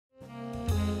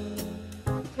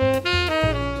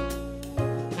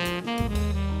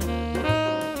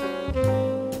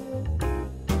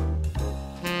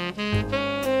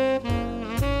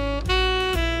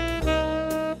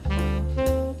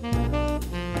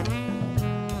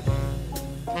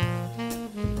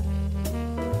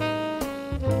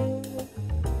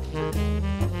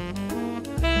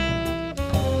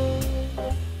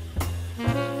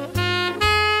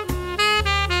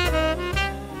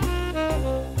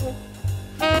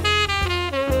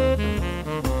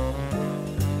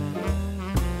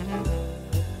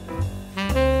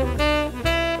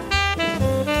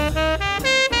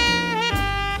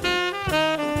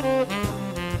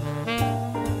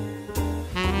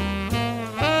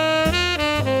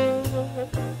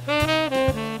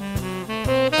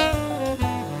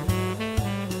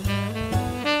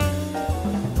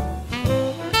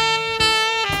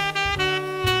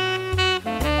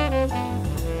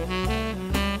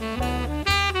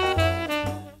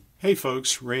Hey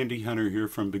folks, Randy Hunter here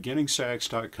from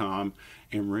beginningsax.com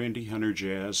and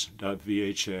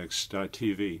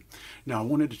randyhunterjazz.vhx.tv. Now I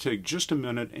wanted to take just a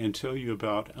minute and tell you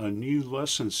about a new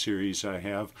lesson series I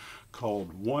have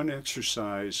called One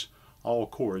Exercise, All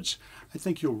Chords. I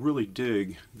think you'll really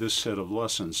dig this set of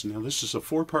lessons. Now this is a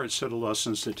four-part set of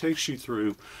lessons that takes you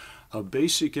through a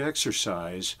basic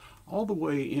exercise all the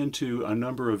way into a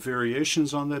number of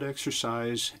variations on that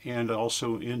exercise and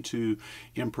also into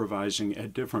improvising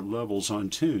at different levels on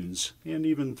tunes and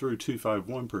even through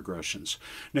 2-5-1 progressions.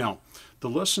 Now, the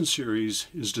lesson series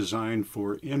is designed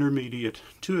for intermediate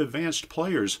to advanced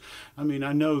players. I mean,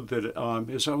 I know that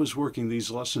as I was working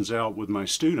these lessons out with my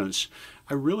students,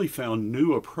 I really found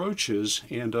new approaches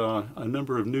and a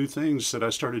number of new things that I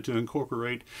started to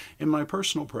incorporate in my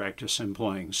personal practice and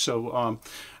playing. So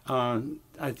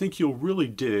I think you'll really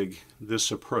dig this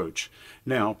approach.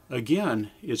 Now, again,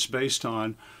 it's based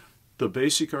on the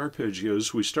basic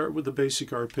arpeggios. We start with the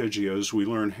basic arpeggios. We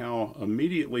learn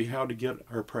immediately how to get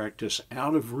our practice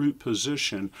out of root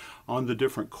position on the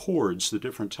different chords, the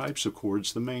different types of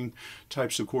chords, the main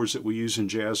types of chords that we use in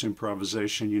jazz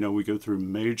improvisation. You know, we go through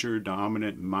major,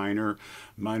 dominant, minor,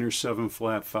 minor 7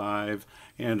 flat 5,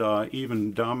 and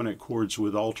even dominant chords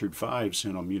with altered fives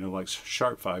in them, you know, like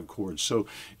sharp 5 chords. So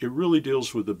it really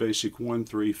deals with the basic 1,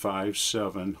 3, 5,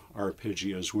 7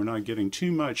 arpeggios. We're not getting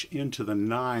too much into the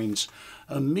nines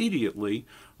immediately,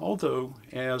 although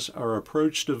as our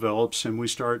approach develops and we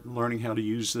start learning how to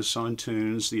use this on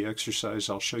tunes, the exercise,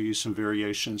 I'll show you some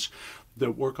variations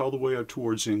that work all the way up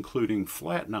towards including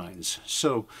flat nines.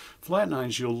 So flat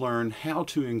nines you'll learn how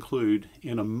to include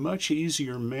in a much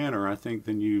easier manner, I think,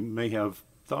 than you may have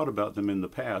thought about them in the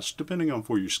past, depending on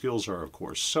where your skills are, of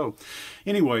course. So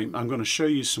anyway, I'm going to show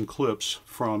you some clips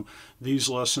from these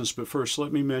lessons, but first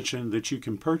let me mention that you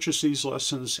can purchase these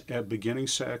lessons at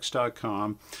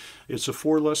beginningsax.com. It's a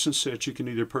 4-lesson set. You can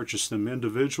either purchase them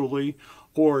individually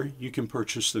or you can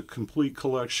purchase the complete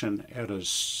collection at a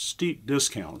steep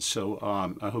discount. So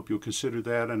I hope you'll consider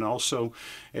that. And also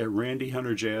at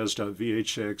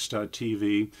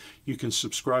randyhunterjazz.vhx.tv, you can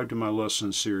subscribe to my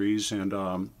lesson series. And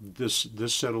this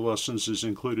set of lessons is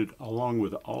included along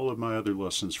with all of my other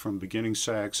lessons from beginning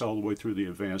sax all the way through the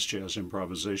advanced jazz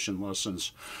improvisation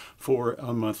lessons for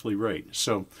a monthly rate.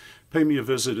 So pay me a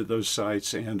visit at those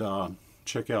sites and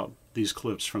check out these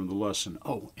clips from the lesson.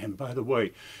 Oh, and by the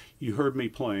way, you heard me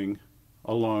playing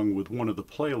along with one of the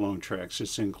play-along tracks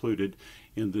that's included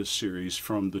in this series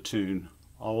from the tune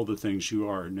All the Things You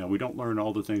Are. Now, we don't learn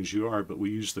All the Things You Are, but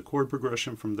we use the chord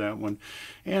progression from that one.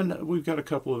 And we've got a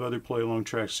couple of other play-along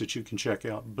tracks that you can check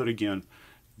out. But again,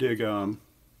 dig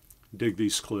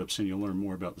these clips and you'll learn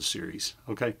more about the series.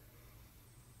 Okay?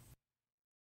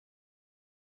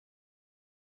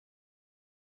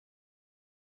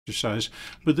 Exercise,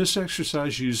 but this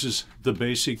exercise uses the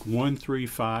basic 1, 3,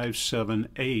 5, 7,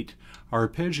 8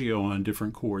 arpeggio on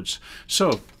different chords.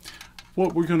 So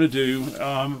what we're going to do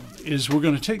is we're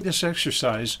going to take this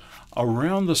exercise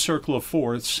around the circle of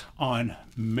fourths on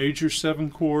major 7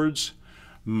 chords,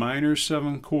 minor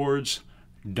 7 chords,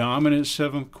 dominant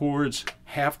 7 chords,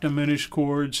 half diminished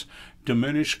chords,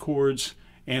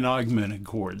 and augmented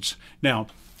chords. Now,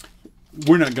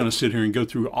 we're not going to sit here and go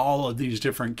through all of these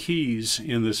different keys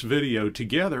in this video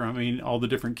together. I mean, all the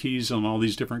different keys on all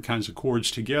these different kinds of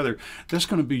chords together. That's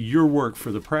going to be your work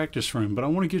for the practice room, but I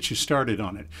want to get you started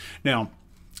on it. Now,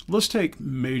 let's take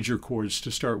major chords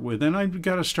to start with. And I've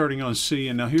got us starting on C.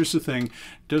 And now here's the thing.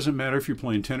 It doesn't matter if you're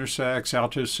playing tenor sax,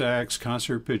 alto sax,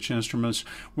 concert pitch instruments.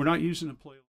 We're not using a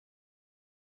play.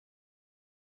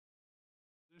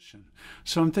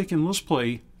 So I'm thinking let's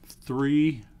play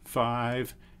 3,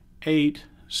 5, 8,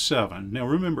 7. Now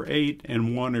remember 8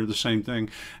 and 1 are the same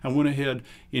thing. I went ahead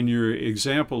in your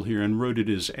example here and wrote it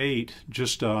as 8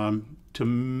 just to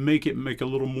make it make a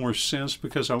little more sense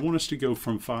because I want us to go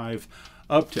from 5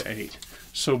 up to 8.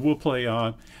 So we'll play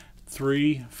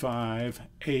 3, 5,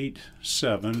 8,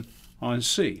 7 on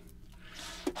C.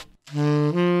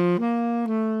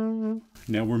 Now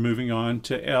we're moving on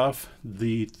to F.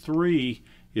 The 3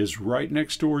 is right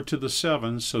next door to the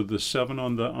 7, so the 7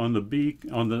 on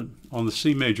the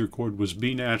C major chord was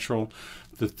B natural.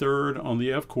 The 3rd on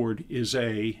the F chord is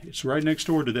A. It's right next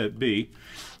door to that B.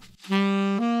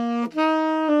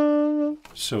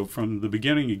 So from the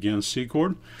beginning again, C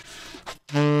chord.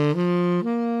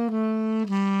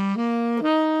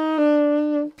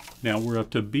 Now we're up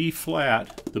to B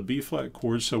flat, the B flat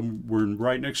chord, so we're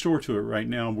right next door to it right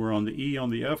now. We're on the E on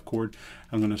the F chord.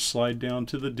 I'm going to slide down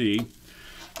to the D.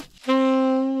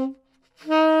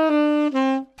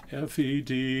 F, E,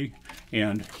 D,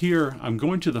 and here I'm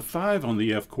going to the 5 on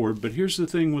the F chord, but here's the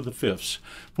thing with the fifths.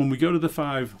 When we go to the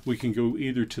 5, we can go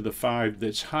either to the 5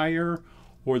 that's higher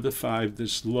or the 5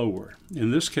 that's lower.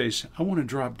 In this case, I want to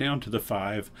drop down to the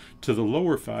 5, to the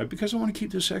lower 5, because I want to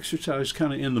keep this exercise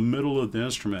kind of in the middle of the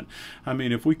instrument. I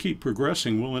mean, if we keep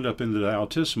progressing, we'll end up into the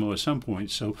altissimo at some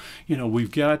point. So, you know, we've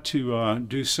got to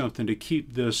do something to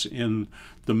keep this in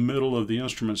the middle of the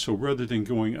instrument. So rather than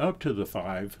going up to the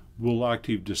 5, we'll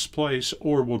octave displace,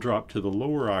 or we'll drop to the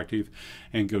lower octave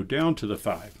and go down to the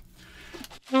 5.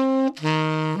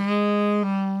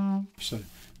 So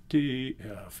D,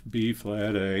 F, B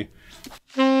flat, A.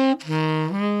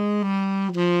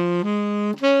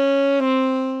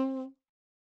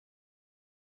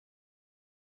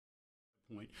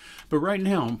 But right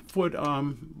now, what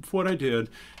I did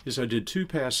is I did 2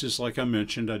 passes, like I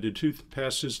mentioned. I did 2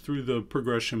 passes through the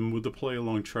progression with the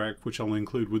play-along track, which I'll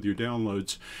include with your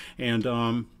downloads. And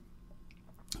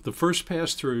the first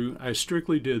pass through, I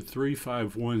strictly did 3,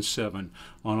 5, 1, 7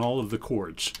 on all of the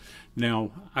chords.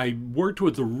 Now, I worked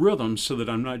with the rhythm so that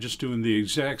I'm not just doing the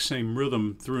exact same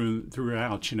rhythm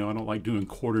throughout. You know, I don't like doing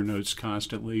quarter notes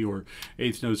constantly or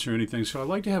eighth notes or anything. So I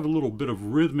like to have a little bit of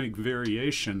rhythmic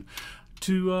variation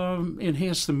to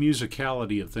enhance the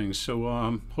musicality of things.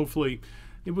 So hopefully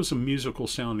it was a musical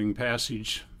sounding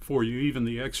passage for you, even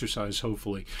the exercise,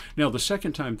 hopefully. Now, the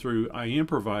second time through, I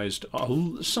improvised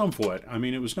somewhat. I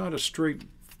mean, it was not a straight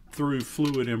through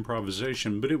fluid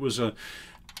improvisation, but it was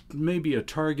maybe a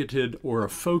targeted or a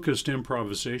focused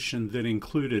improvisation that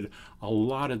included a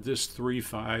lot of this 3,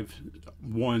 5,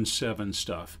 1, 7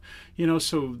 stuff. You know,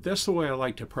 so that's the way I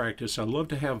like to practice. I love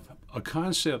to have a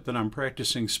concept that I'm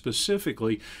practicing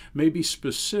specifically, maybe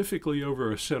specifically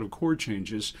over a set of chord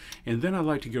changes, and then I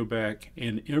like to go back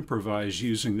and improvise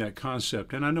using that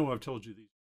concept. And I know I've told you these.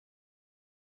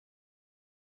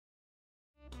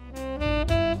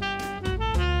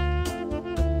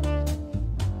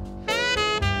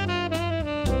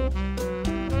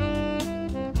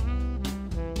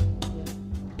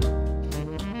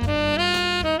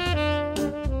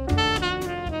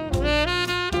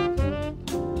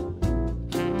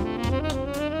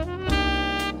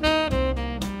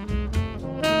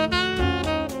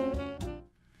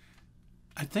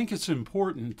 I think it's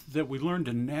important that we learn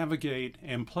to navigate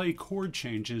and play chord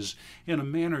changes in a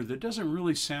manner that doesn't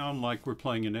really sound like we're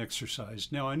playing an exercise.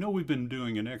 Now, I know we've been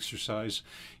doing an exercise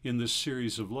in this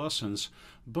series of lessons,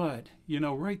 but, you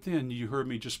know, right then you heard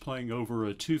me just playing over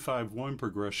a 2-5-1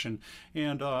 progression,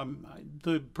 and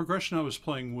the progression I was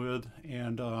playing with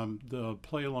and the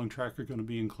play-along track are going to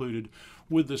be included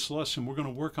with this lesson. We're going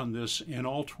to work on this in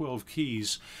all 12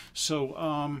 keys.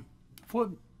 So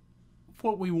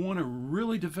what we want to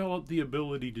really develop the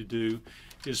ability to do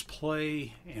is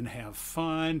play and have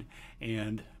fun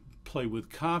and play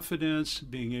with confidence,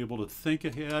 being able to think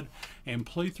ahead and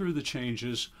play through the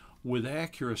changes with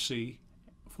accuracy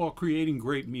while creating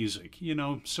great music. You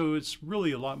know, so it's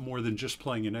really a lot more than just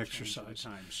playing an exercise.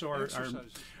 So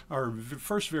our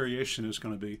first variation is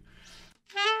going to be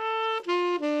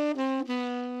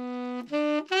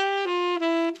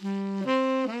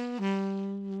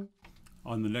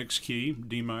on the next key,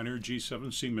 D minor,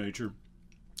 G7, C major.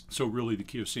 So really the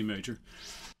key of C major.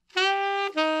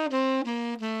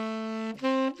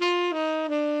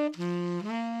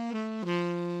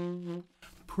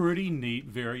 Pretty neat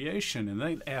variation, and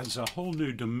that adds a whole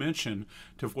new dimension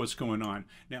to what's going on.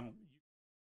 Now,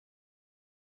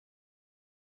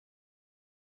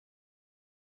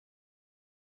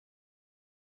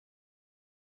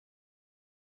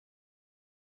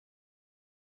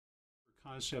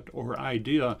 concept or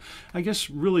idea, I guess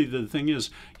really the thing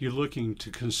is you're looking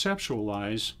to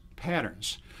conceptualize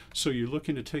patterns. So you're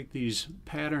looking to take these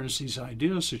patterns, these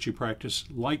ideas that you practice,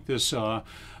 like this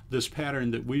this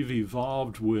pattern that we've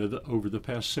evolved with over the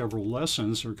past several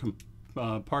lessons or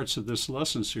parts of this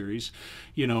lesson series.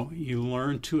 You know, you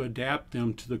learn to adapt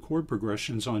them to the chord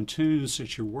progressions on tunes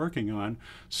that you're working on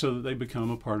so that they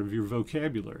become a part of your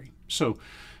vocabulary. So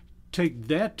take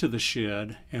that to the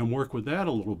shed and work with that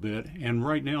a little bit. And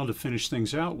right now, to finish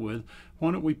things out with,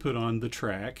 why don't we put on the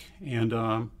track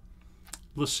and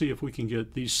let's see if we can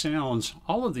get these sounds,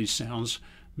 all of these sounds,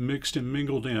 mixed and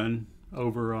mingled in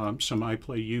over some I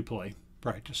play, you play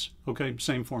practice. Okay,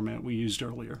 same format we used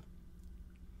earlier.